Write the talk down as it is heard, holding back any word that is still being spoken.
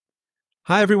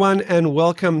Hi, everyone, and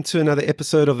welcome to another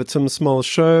episode of the Tim Small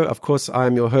Show. Of course,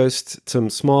 I'm your host,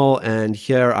 Tim Small, and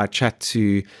here I chat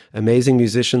to amazing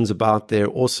musicians about their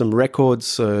awesome records.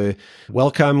 So,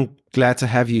 welcome. Glad to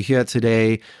have you here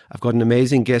today. I've got an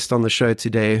amazing guest on the show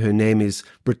today. Her name is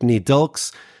Brittany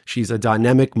Dilkes. She's a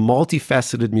dynamic,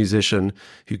 multifaceted musician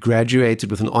who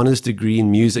graduated with an honors degree in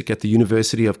music at the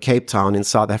University of Cape Town in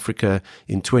South Africa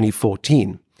in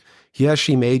 2014. Here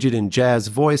she majored in jazz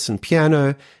voice and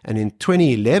piano, and in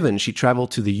 2011 she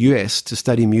traveled to the US to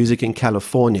study music in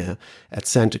California at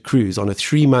Santa Cruz on a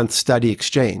 3-month study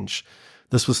exchange.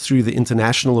 This was through the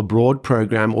International Abroad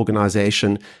Program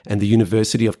Organization and the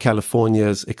University of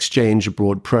California's Exchange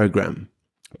Abroad Program.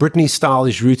 Brittany's style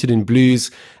is rooted in blues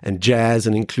and jazz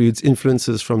and includes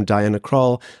influences from Diana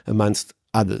Krall, amongst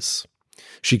others.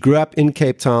 She grew up in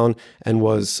Cape Town and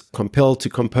was compelled to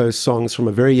compose songs from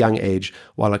a very young age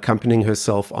while accompanying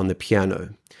herself on the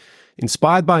piano.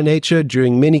 Inspired by nature,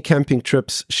 during many camping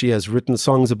trips, she has written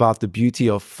songs about the beauty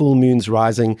of full moons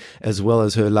rising, as well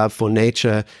as her love for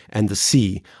nature and the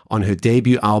sea on her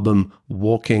debut album,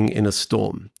 Walking in a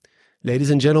Storm.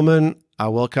 Ladies and gentlemen, I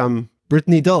welcome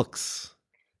Brittany Dilkes.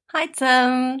 Hi,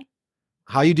 Tim.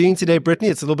 How are you doing today, Brittany?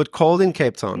 It's a little bit cold in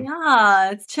Cape Town.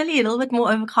 Yeah, it's chilly, a little bit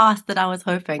more overcast than I was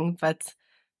hoping, but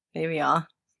there we are.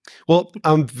 Well,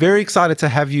 I'm very excited to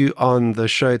have you on the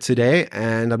show today,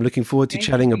 and I'm looking forward to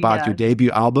chatting about your debut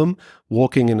album,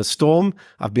 Walking in a Storm.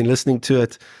 I've been listening to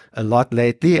it a lot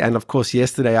lately, and of course,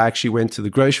 yesterday I actually went to the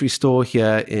grocery store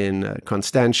here in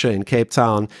Constantia in Cape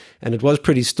Town, and it was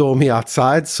pretty stormy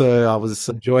outside, so I was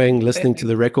enjoying listening to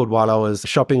the record while I was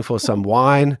shopping for some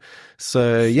wine.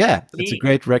 So yeah, it's a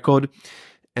great record.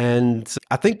 And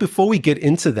I think before we get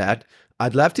into that,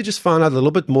 I'd love to just find out a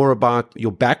little bit more about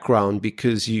your background,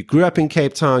 because you grew up in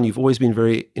Cape Town. You've always been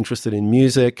very interested in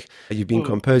music. You've been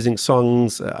composing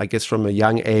songs, I guess, from a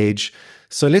young age.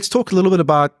 So let's talk a little bit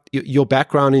about your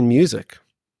background in music.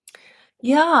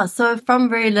 Yeah, so from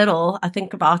very little, I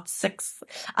think about 6,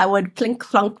 I would plink,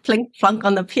 plunk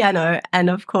on the piano. And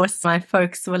of course, my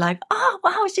folks were like, oh,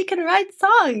 wow, she can write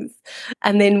songs.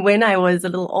 And then when I was a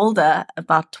little older,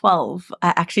 about 12,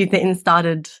 I actually then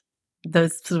started,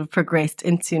 those sort of progressed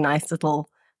into nice little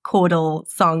chordal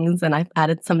songs, and I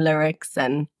added some lyrics.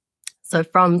 And so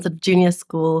from sort of junior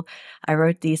school, I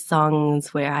wrote these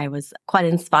songs where I was quite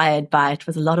inspired by, it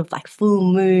was a lot of like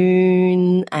full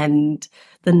moon and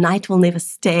the night will never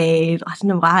stay. I don't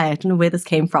know why, I don't know where this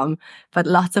came from, but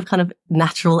lots of kind of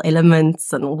natural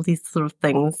elements and all these sort of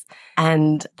things.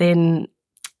 And then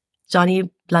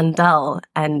Johnny Blundell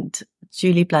and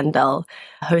Julie Blundell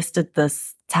hosted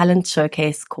this talent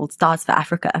showcase called Stars for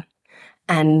Africa.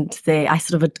 And I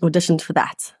sort of auditioned for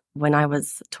that when I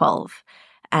was 12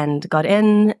 and got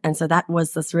in. And so that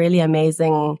was this really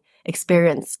amazing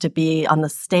experience to be on the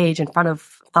stage in front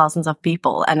of thousands of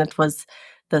people. And it was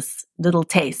this little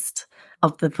taste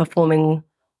of the performing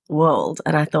world.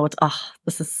 And I thought, oh,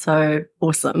 this is so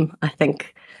awesome. I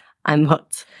think I'm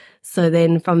hooked. So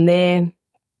then from there,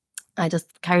 I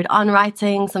just carried on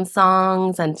writing some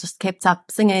songs and just kept up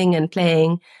singing and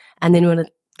playing. And then when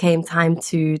it came time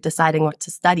to deciding what to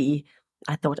study,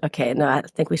 I thought, okay, no, I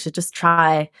think we should just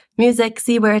try music,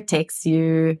 see where it takes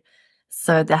you.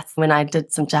 So that's when I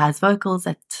did some jazz vocals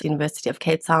at the University of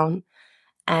Cape Town.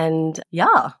 And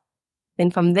yeah, then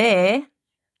from there,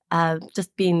 I've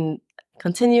just been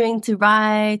continuing to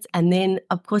write. And then,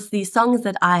 of course, these songs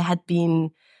that I had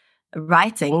been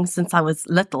writing since I was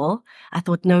little, I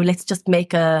thought, no, let's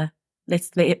make a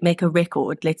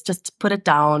record. Let's just put it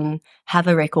down, have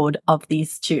a record of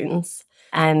these tunes.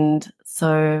 And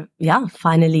so, yeah,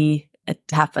 finally it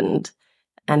happened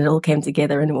and it all came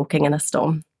together in Walking in a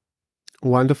Storm.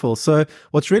 Wonderful. So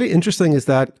what's really interesting is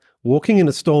that Walking in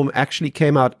a Storm actually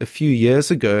came out a few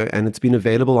years ago and it's been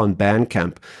available on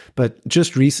Bandcamp. But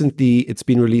just recently it's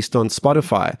been released on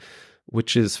Spotify,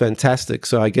 which is fantastic.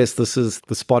 So I guess this is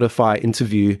the Spotify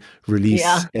interview release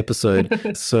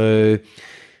episode. So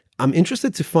I'm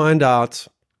interested to find out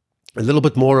a little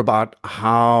bit more about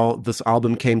how this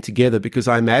album came together, because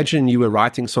I imagine you were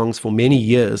writing songs for many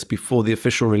years before the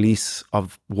official release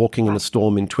of Walking in a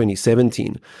Storm in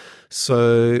 2017.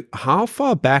 So how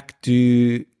far back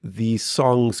do these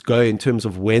songs go in terms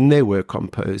of when they were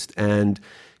composed? And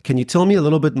can you tell me a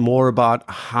little bit more about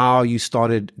how you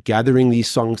started gathering these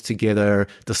songs together,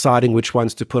 deciding which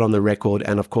ones to put on the record,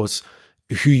 and of course,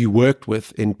 who you worked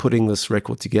with in putting this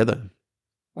record together?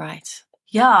 Right.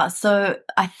 Yeah. So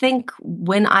I think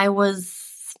when I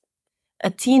was a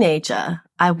teenager,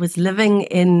 I was living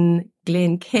in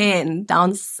Glencairn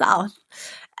down south,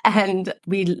 and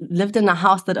we lived in a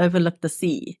house that overlooked the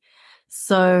sea.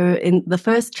 So in the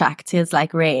first track, Tears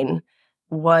Like Rain,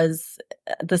 was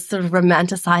this sort of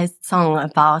romanticized song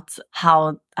about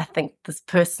how I think this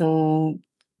person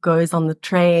goes on the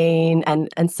train.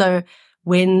 And so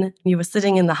when you were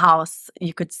sitting in the house,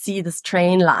 you could see this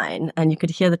train line and you could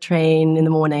hear the train in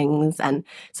the mornings. And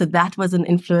so that was an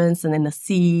influence. And then the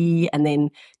sea, and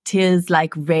then Tears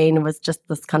Like Rain was just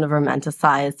this kind of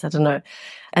romanticized, I don't know.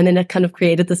 And then it kind of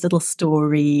created this little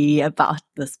story about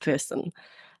this person.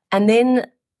 And then,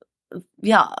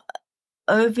 yeah,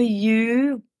 Over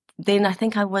You, then I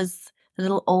think I was a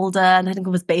little older, and I think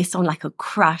it was based on like a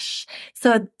crush.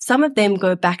 So some of them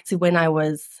go back to when I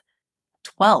was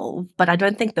 12, but I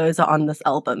don't think those are on this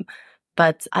album.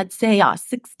 But I'd say, yeah,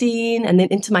 16, and then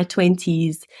into my 20s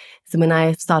is when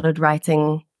I started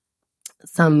writing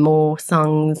some more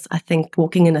songs. I think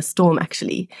Walking in a Storm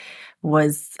actually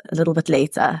was a little bit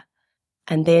later.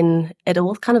 And then it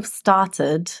all kind of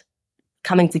started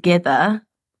coming together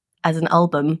as an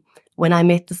album when I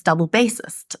met this double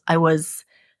bassist. I was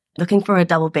looking for a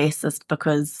double bassist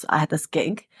because I had this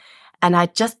gig, and I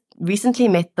just recently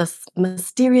met this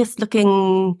mysterious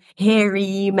looking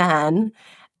hairy man,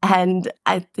 and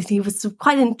he was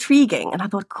quite intriguing, and I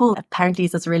thought, cool, apparently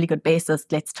he's a really good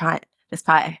bassist. Let's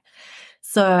try.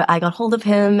 So I got hold of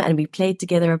him and we played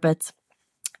together a bit,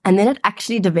 and then it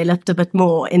actually developed a bit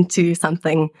more into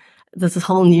something. There's this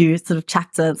whole new sort of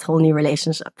chapter, this whole new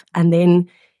relationship. And then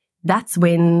that's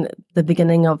when the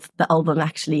beginning of the album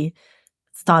actually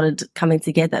started coming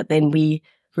together. Then we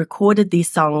recorded these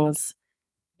songs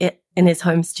in his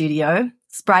home studio.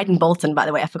 Spriden Bolton, by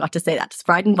the way, I forgot to say that.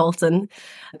 Spriden Bolton,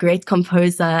 a great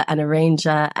composer and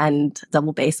arranger and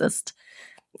double bassist.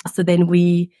 So then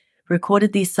we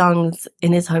recorded these songs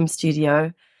in his home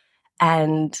studio.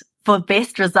 And for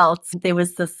best results, there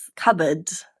was this cupboard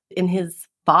in his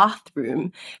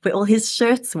bathroom where all his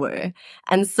shirts were.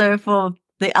 And so for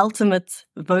the ultimate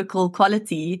vocal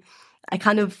quality, I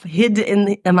kind of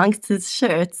hid amongst his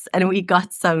shirts, and we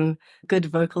got some good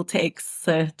vocal takes.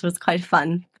 So it was quite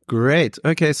fun. Great.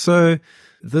 Okay, so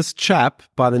this chap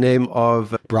by the name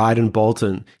of Brittany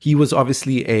Bolton, he was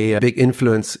obviously a big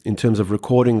influence in terms of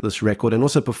recording this record and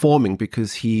also performing,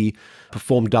 because he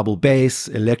performed double bass,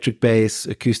 electric bass,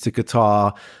 acoustic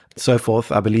guitar, so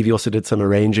forth. I believe he also did some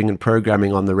arranging and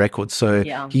programming on the record. So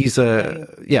he's a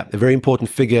very important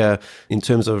figure in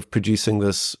terms of producing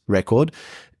this record.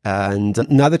 And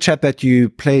another chap that you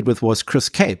played with was Chris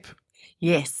Cape.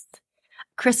 Yes.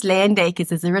 Chris Leendijk is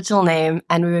his original name,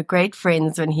 and we were great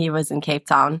friends when he was in Cape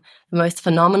Town. The most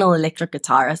phenomenal electric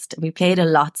guitarist. We played a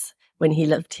lot when he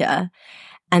lived here.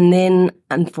 And then,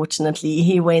 unfortunately,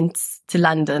 he went to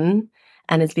London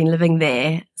and has been living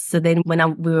there. So then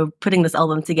when we were putting this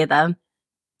album together,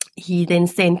 he then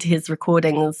sent his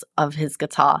recordings of his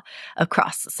guitar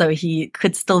across, so he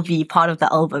could still be part of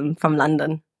the album from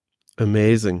London.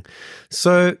 Amazing.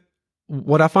 So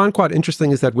what I find quite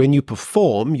interesting is that when you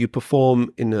perform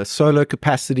in a solo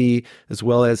capacity as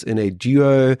well as in a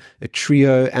duo, a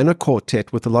trio, and a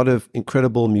quartet with a lot of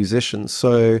incredible musicians.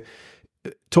 So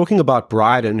talking about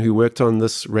Bryden, who worked on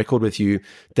this record with you,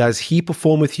 does he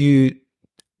perform with you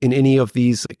in any of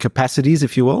these capacities,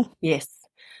 if you will? Yes.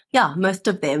 Yeah, most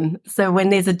of them. So when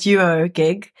there's a duo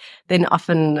gig, then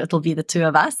often it'll be the two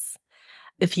of us,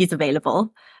 if he's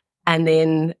available. And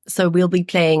then, so we'll be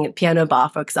playing piano bar,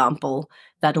 for example,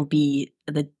 that'll be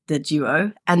the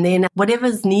duo. And then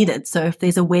whatever's needed. So if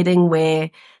there's a wedding where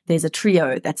there's a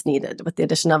trio that's needed with the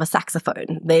addition of a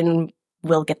saxophone, then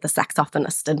we'll get the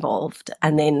saxophonist involved.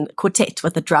 And then quartet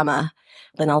with a drummer,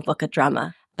 then I'll book a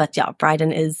drummer. But yeah,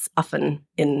 Bryden is often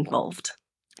involved.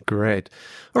 Great.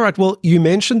 All right. Well, you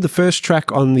mentioned the first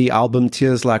track on the album,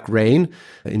 Tears Like Rain,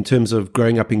 in terms of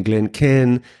growing up in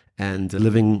Glencairn and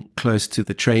living close to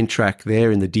the train track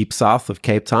there in the deep south of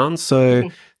Cape Town. So,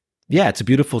 yeah, it's a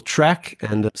beautiful track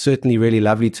and certainly really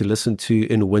lovely to listen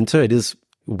to in winter. It is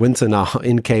winter now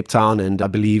in Cape Town, and I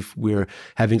believe we're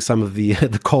having some of the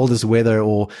coldest weather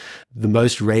or the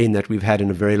most rain that we've had in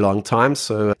a very long time.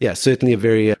 So, yeah, certainly a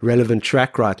very relevant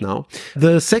track right now.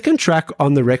 The second track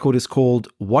on the record is called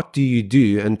What Do You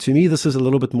Do? And to me, this is a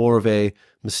little bit more of a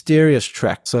mysterious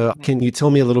track. So can you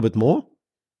tell me a little bit more?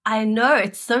 I know,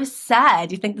 it's so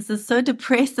sad. You think this is so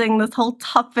depressing, this whole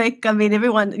topic. I mean,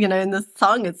 everyone, in this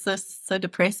song, it's so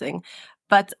depressing.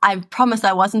 But I promise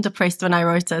I wasn't depressed when I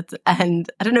wrote it.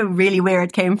 And I don't know really where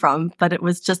it came from, but it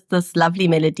was just this lovely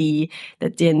melody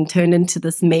that then turned into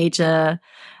this major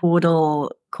chordal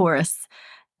chorus.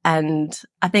 And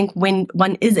I think when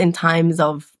one is in times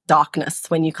of darkness,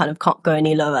 when you kind of can't go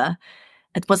any lower,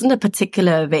 it wasn't a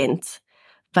particular event,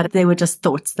 but they were just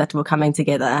thoughts that were coming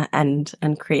together and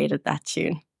created that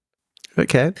tune.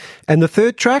 Okay. And the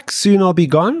third track, Soon I'll Be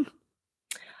Gone?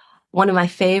 one of my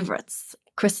favorites.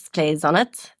 Chris plays on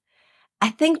it. I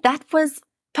think that was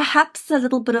perhaps a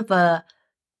little bit of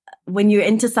when you're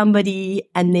into somebody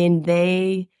and then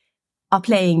they are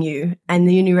playing you and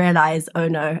then you realize, oh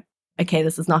no, okay,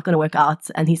 this is not going to work out.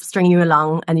 And he's stringing you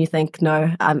along and you think,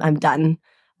 no, I'm done.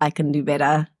 I can do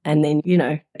better. And then,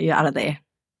 you're out of there.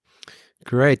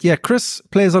 Great. Yeah, Chris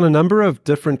plays on a number of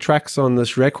different tracks on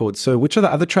this record. So which are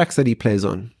the other tracks that he plays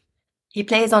on? He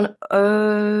plays on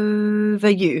Over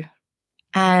You.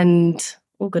 And,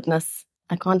 oh goodness,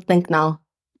 I can't think now.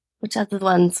 Which other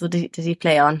ones did he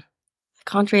play on? I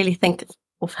can't really think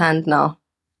offhand now.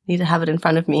 Need to have it in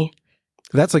front of me.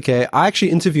 That's okay. I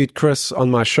actually interviewed Chris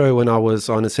on my show when I was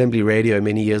on Assembly Radio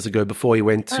many years ago before he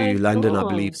went to London, I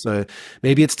believe. So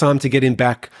maybe it's time to get him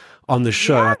back on the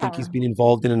show. Yeah. I think he's been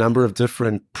involved in a number of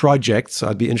different projects. So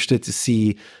I'd be interested to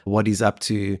see what he's up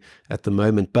to at the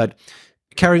moment. But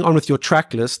carrying on with your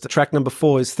track list, track number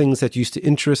 4 is Things That Used to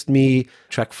Interest Me.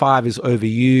 Track 5 is Over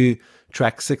You.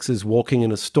 Track 6 is Walking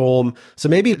in a Storm. So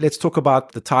maybe let's talk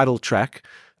about the title track.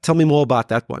 Tell me more about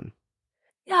that one.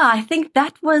 Yeah, I think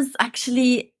that was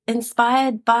actually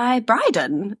inspired by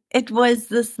Bryden. It was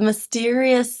this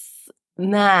mysterious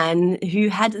man who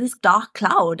had this dark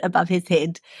cloud above his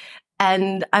head.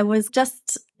 And I was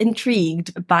just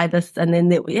intrigued by this. And then,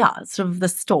 sort of the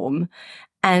storm.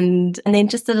 And then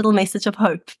just a little message of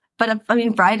hope. But I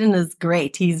mean, Bryden is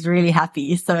great. He's really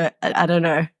happy. So I don't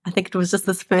know. I think it was just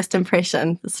this first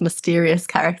impression, this mysterious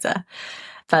character.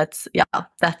 But yeah,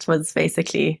 that was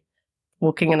basically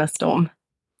Walking in a Storm.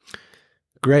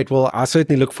 Great. Well, I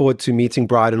certainly look forward to meeting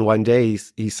Bryden one day.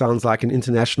 He sounds like an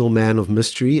international man of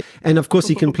mystery. And of course,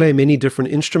 he can play many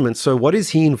different instruments. So what is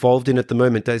he involved in at the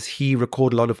moment? Does he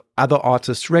record a lot of other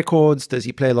artists' records? Does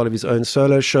he play a lot of his own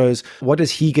solo shows? What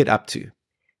does he get up to?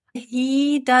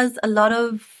 He does a lot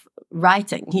of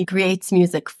writing. He creates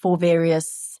music for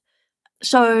various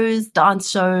shows, dance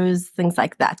shows, things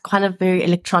like that, kind of very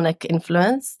electronic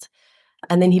influenced.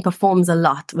 And then he performs a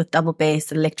lot with double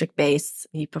bass, electric bass.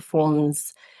 He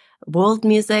performs world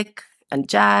music and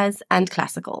jazz and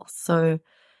classical. So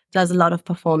does a lot of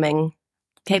performing,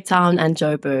 Cape Town and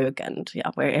Joburg and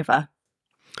wherever.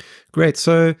 Great.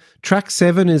 So track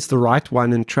 7 is the right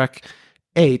one and track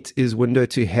 8 is Window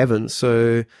to Heaven.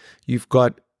 So you've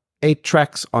got 8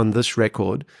 tracks on this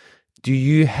record. Do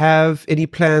you have any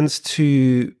plans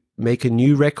to make a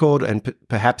new record and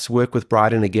perhaps work with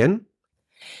Bryden again?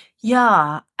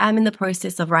 Yeah, I'm in the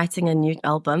process of writing a new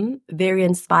album, very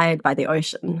inspired by the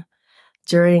ocean.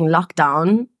 During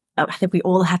lockdown, I think we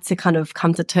all had to kind of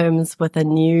come to terms with a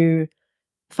new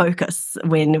focus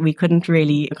when we couldn't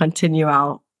really continue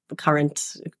our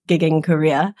current gigging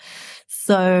career.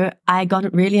 So I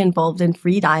got really involved in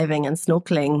free diving and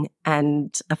snorkeling,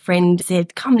 and a friend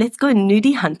said, come, let's go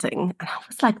nudie hunting. And I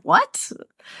was like, what?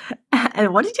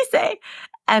 And what did you say?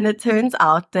 And it turns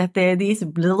out that there are these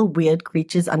little weird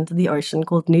creatures under the ocean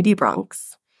called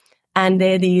nudibranchs. And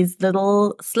they're these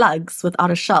little slugs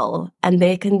without a shell. And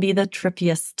they can be the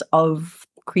trippiest of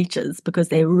creatures because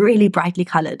they're really brightly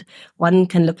colored. One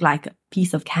can look like a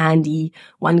piece of candy.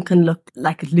 One can look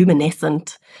like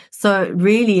luminescent. So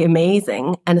really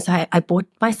amazing. And so I bought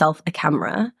myself a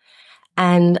camera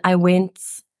and I went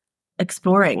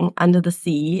exploring under the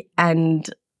sea, and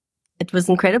it was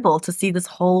incredible to see this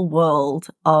whole world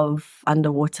of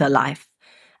underwater life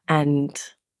and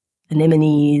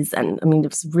anemones. And I mean, it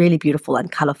was really beautiful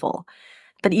and colorful.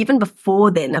 But even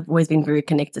before then, I've always been very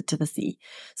connected to the sea.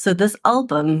 So this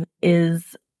album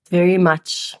is very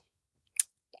much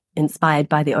inspired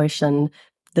by the ocean.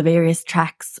 The various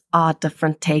tracks are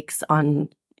different takes on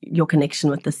your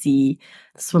connection with the sea,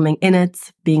 swimming in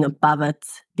it, being above it,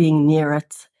 being near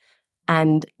it.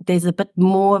 And there's a bit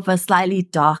more of a slightly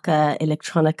darker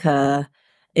electronica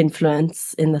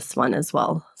influence in this one as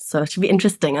well. So it should be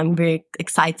interesting. I'm very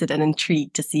excited and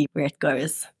intrigued to see where it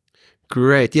goes.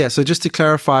 Great. Yeah. So just to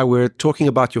clarify, we're talking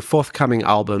about your forthcoming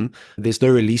album. There's no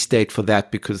release date for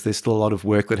that because there's still a lot of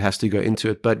work that has to go into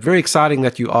it. But very exciting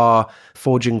that you are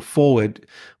forging forward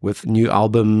with new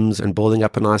albums and building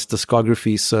up a nice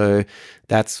discography. So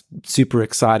that's super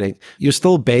exciting. You're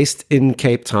still based in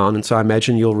Cape Town, and so I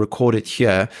imagine you'll record it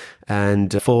here.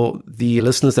 And for the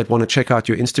listeners that want to check out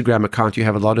your Instagram account, you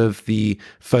have a lot of the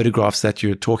photographs that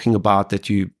you're talking about that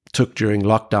you took during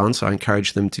lockdown. So I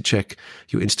encourage them to check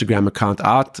your Instagram account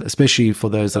out, especially for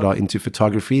those that are into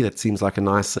photography. That seems like a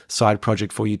nice side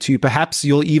project for you too. Perhaps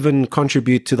you'll even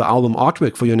contribute to the album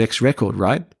artwork for your next record,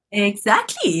 right?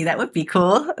 Exactly. That would be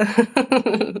cool.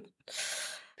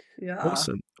 Yeah.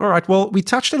 Awesome. All right. Well, we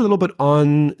touched a little bit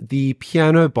on the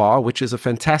piano bar, which is a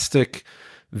fantastic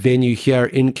venue here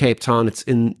in Cape Town. It's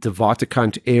in the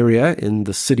Waterkant area in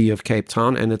the city of Cape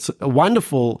Town, and it's a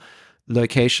wonderful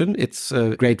location. It's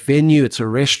a great venue. It's a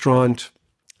restaurant.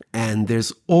 And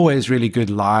there's always really good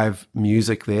live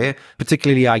music there,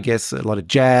 particularly, I guess, a lot of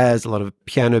jazz, a lot of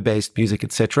piano-based music,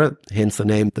 etc. Hence the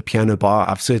name, the Piano Bar.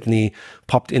 I've certainly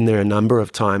popped in there a number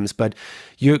of times. But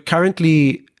you're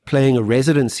currently playing a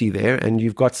residency there, and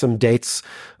you've got some dates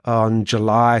on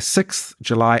July 6th,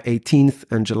 July 18th,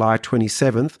 and July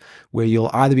 27th, where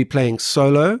you'll either be playing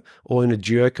solo or in a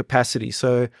duo capacity.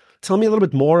 So tell me a little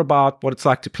bit more about what it's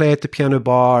like to play at the Piano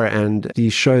Bar and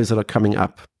these shows that are coming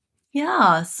up.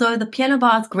 Yeah, so the Piano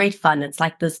Bar is great fun. It's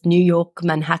like this New York,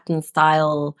 Manhattan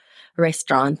style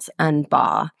restaurant and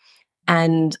bar.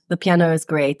 And the piano is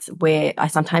great, where I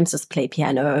sometimes just play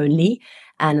piano only,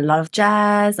 and a lot of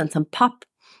jazz and some pop,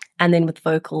 and then with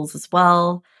vocals as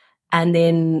well. And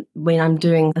then when I'm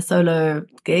doing a solo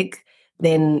gig,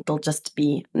 then it'll just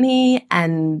be me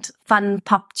and fun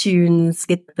pop tunes,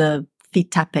 get the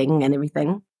feet tapping and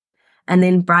everything. And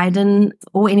then Bryden,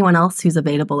 or anyone else who's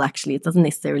available, actually. It doesn't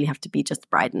necessarily have to be just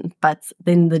Bryden. But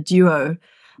then the duo,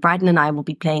 Bryden and I will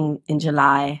be playing in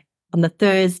July on the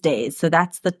Thursdays. So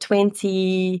that's the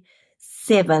 27th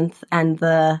and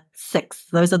the 6th.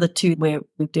 Those are the two where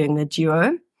we're doing the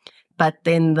duo. But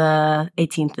then the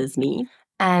 18th is me.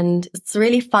 And it's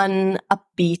really fun,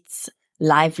 upbeat,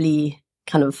 lively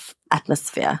kind of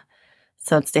atmosphere.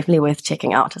 So it's definitely worth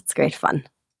checking out. It's great fun.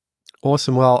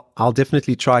 Awesome. Well, I'll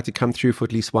definitely try to come through for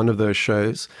at least one of those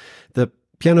shows. The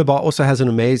Piano Bar also has an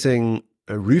amazing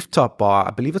rooftop bar.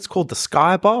 I believe it's called the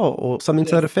Sky Bar or something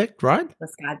to that effect, right? The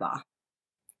Sky Bar.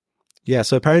 Yeah,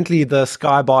 so apparently the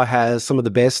Sky Bar has some of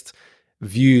the best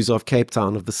views of Cape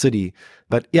Town, of the city.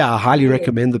 But yeah, I highly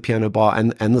recommend the Piano Bar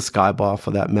and the Sky Bar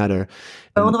for that matter.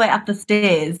 All the way up the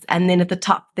stairs, and then at the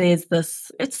top there's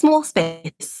it's small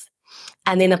space,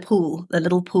 and then a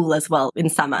little pool as well in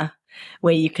summer,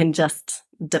 where you can just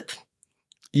dip.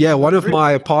 Yeah, one of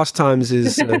my pastimes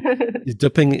is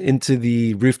dipping into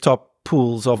the rooftop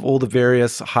pools of all the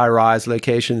various high-rise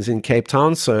locations in Cape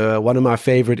Town. So one of my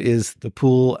favorite is the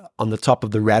pool on the top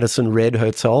of the Radisson Red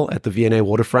Hotel at the V&A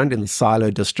waterfront in the Silo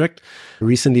district. I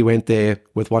recently went there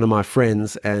with one of my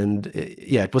friends, and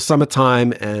yeah, it was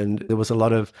summertime and there was a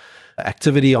lot of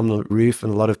activity on the roof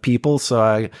and a lot of people. So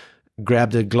I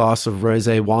grabbed a glass of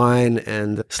rosé wine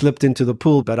and slipped into the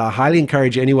pool. But I highly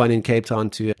encourage anyone in Cape Town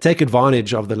to take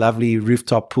advantage of the lovely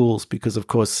rooftop pools, because of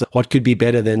course, what could be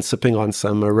better than sipping on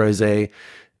some rosé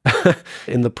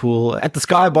in the pool at the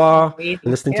Sky Bar,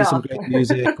 listening to some great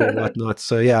music or whatnot.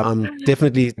 So yeah, I'm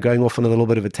definitely going off on a little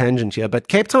bit of a tangent here. But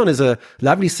Cape Town is a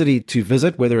lovely city to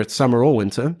visit, whether it's summer or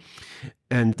winter.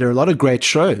 And there are a lot of great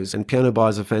shows, and Piano Bar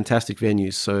is a fantastic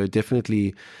venue, so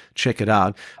definitely check it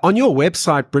out. On your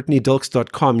website,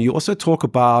 brittanyDilkes.com, you also talk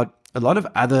about a lot of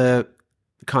other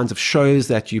kinds of shows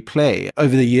that you play.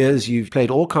 Over the years, you've played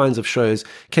all kinds of shows.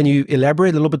 Can you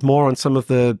elaborate a little bit more on some of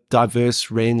the diverse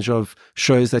range of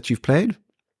shows that you've played?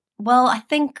 Well, I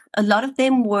think a lot of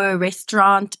them were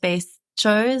restaurant-based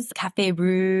shows, Cafe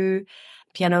Rue,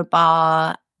 Piano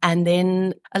Bar, and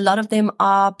then a lot of them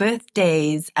are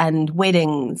birthdays and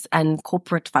weddings and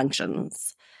corporate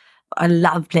functions. I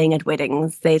love playing at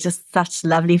weddings. They're just such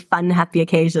lovely, fun, happy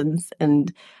occasions.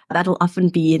 And that'll often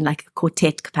be in like a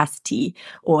quartet capacity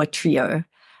or a trio.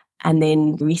 And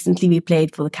then recently we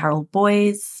played for the Carol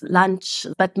Boys lunch.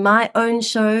 But my own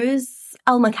shows,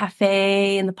 Alma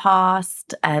Cafe in the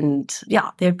past. And yeah,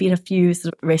 there have been a few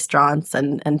sort of restaurants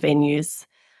and venues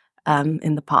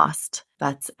in the past.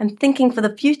 But I'm thinking for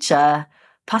the future,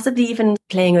 possibly even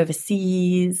playing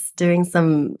overseas, doing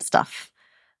some stuff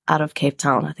out of Cape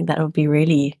Town. I think that would be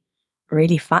really,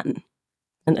 really fun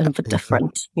and a bit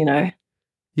different, you know?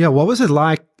 Yeah. What was it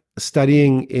like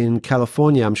studying in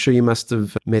California? I'm sure you must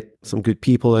have met some good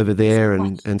people over there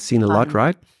and seen a lot,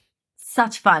 right?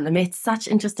 Such fun. I met such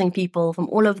interesting people from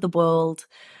all over the world.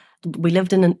 We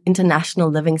lived in an international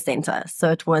living center. So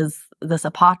it was this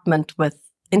apartment with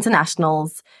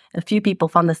internationals, a few people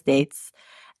from the States.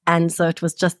 And so it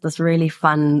was just this really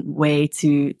fun way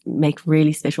to make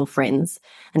really special friends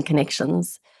and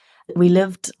connections. We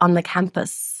lived on the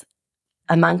campus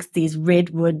amongst these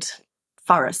redwood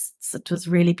forests. It was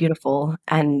really beautiful.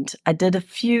 And I did a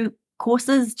few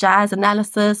courses, jazz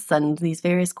analysis and these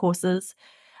various courses.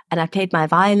 And I played my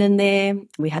violin there.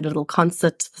 We had a little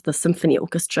concert. The symphony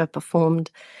orchestra performed.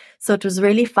 So it was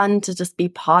really fun to just be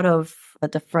part of a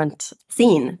different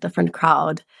scene, different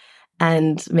crowd,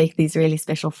 and make these really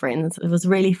special friends. It was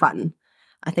really fun.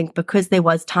 I think because there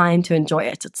was time to enjoy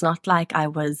it. It's not like I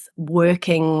was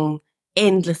working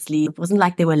endlessly. It wasn't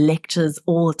like there were lectures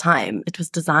all the time. It was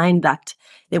designed that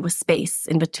there was space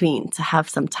in between to have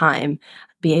some time,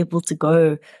 be able to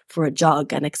go for a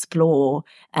jog and explore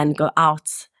and go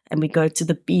out. And we go to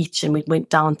the beach, and we went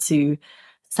down to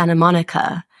Santa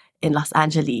Monica in Los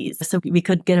Angeles. So we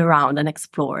could get around and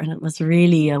explore. And it was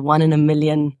really a 1 in a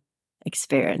million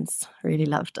experience. Really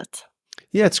loved it.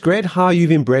 Yeah, it's great how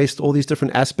you've embraced all these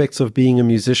different aspects of being a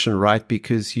musician, right?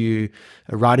 Because you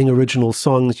are writing original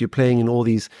songs, you're playing in all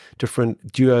these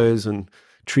different duos and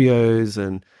trios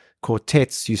and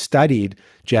quartets. You studied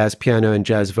jazz piano and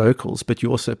jazz vocals, but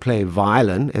you also play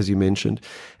violin, as you mentioned.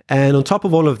 And on top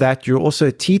of all of that, you're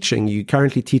also teaching. You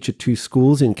currently teach at 2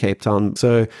 schools in Cape Town.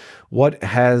 So what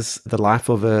has the life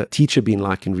of a teacher been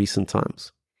like in recent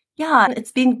times? Yeah,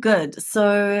 it's been good.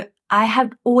 So I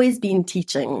have always been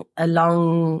teaching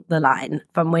along the line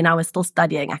from when I was still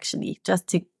studying, actually, just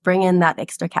to bring in that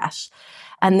extra cash.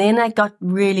 And then I got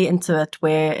really into it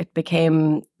where it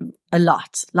became a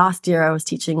lot. Last year, I was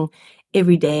teaching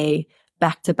every day,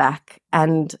 back to back,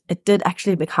 and it did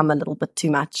actually become a little bit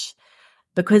too much,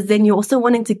 because then you're also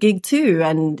wanting to gig too,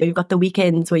 and you've got the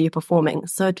weekends where you're performing.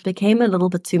 So it became a little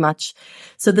bit too much.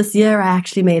 So this year, I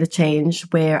actually made a change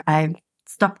where I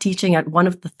stopped teaching at one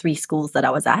of the 3 schools that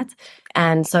I was at.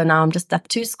 And so now I'm just at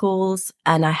 2 schools,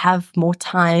 and I have more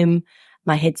time.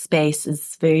 My headspace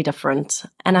is very different,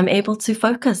 and I'm able to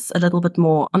focus a little bit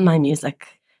more on my music.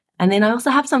 And then I also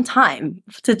have some time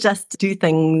to just do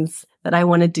things that I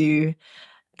want to do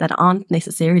that aren't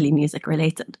necessarily music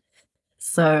related.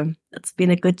 So it's been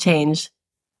a good change.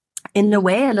 In a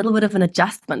way, a little bit of an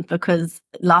adjustment, because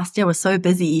last year was so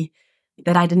busy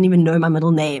that I didn't even know my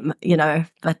middle name,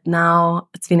 but now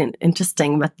it's been an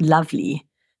interesting but lovely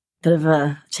bit of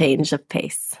a change of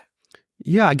pace.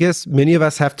 Yeah, I guess many of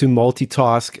us have to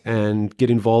multitask and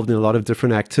get involved in a lot of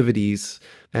different activities.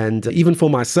 And even for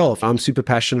myself, I'm super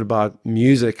passionate about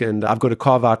music, and I've got to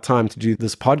carve out time to do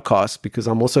this podcast because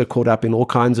I'm also caught up in all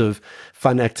kinds of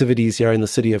fun activities here in the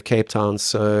city of Cape Town.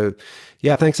 So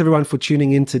yeah, thanks everyone for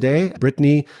tuning in today.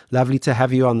 Brittany, lovely to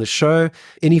have you on the show.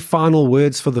 Any final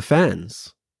words for the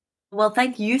fans? Well,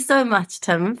 thank you so much,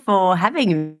 Tim, for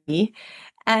having me.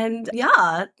 And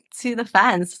yeah, to the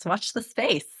fans, just watch the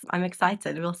space. I'm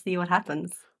excited. We'll see what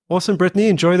happens. Awesome, Brittany.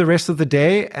 Enjoy the rest of the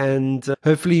day, and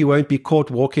hopefully you won't be caught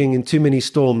walking in too many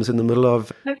storms in the middle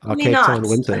of our Cape Town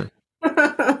winter.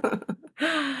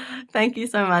 Thank you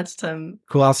so much, Tim.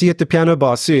 Cool. I'll see you at the piano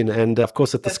bar soon, and of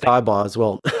course at the Sky Bar as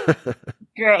well.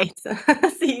 Great.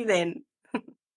 See you then.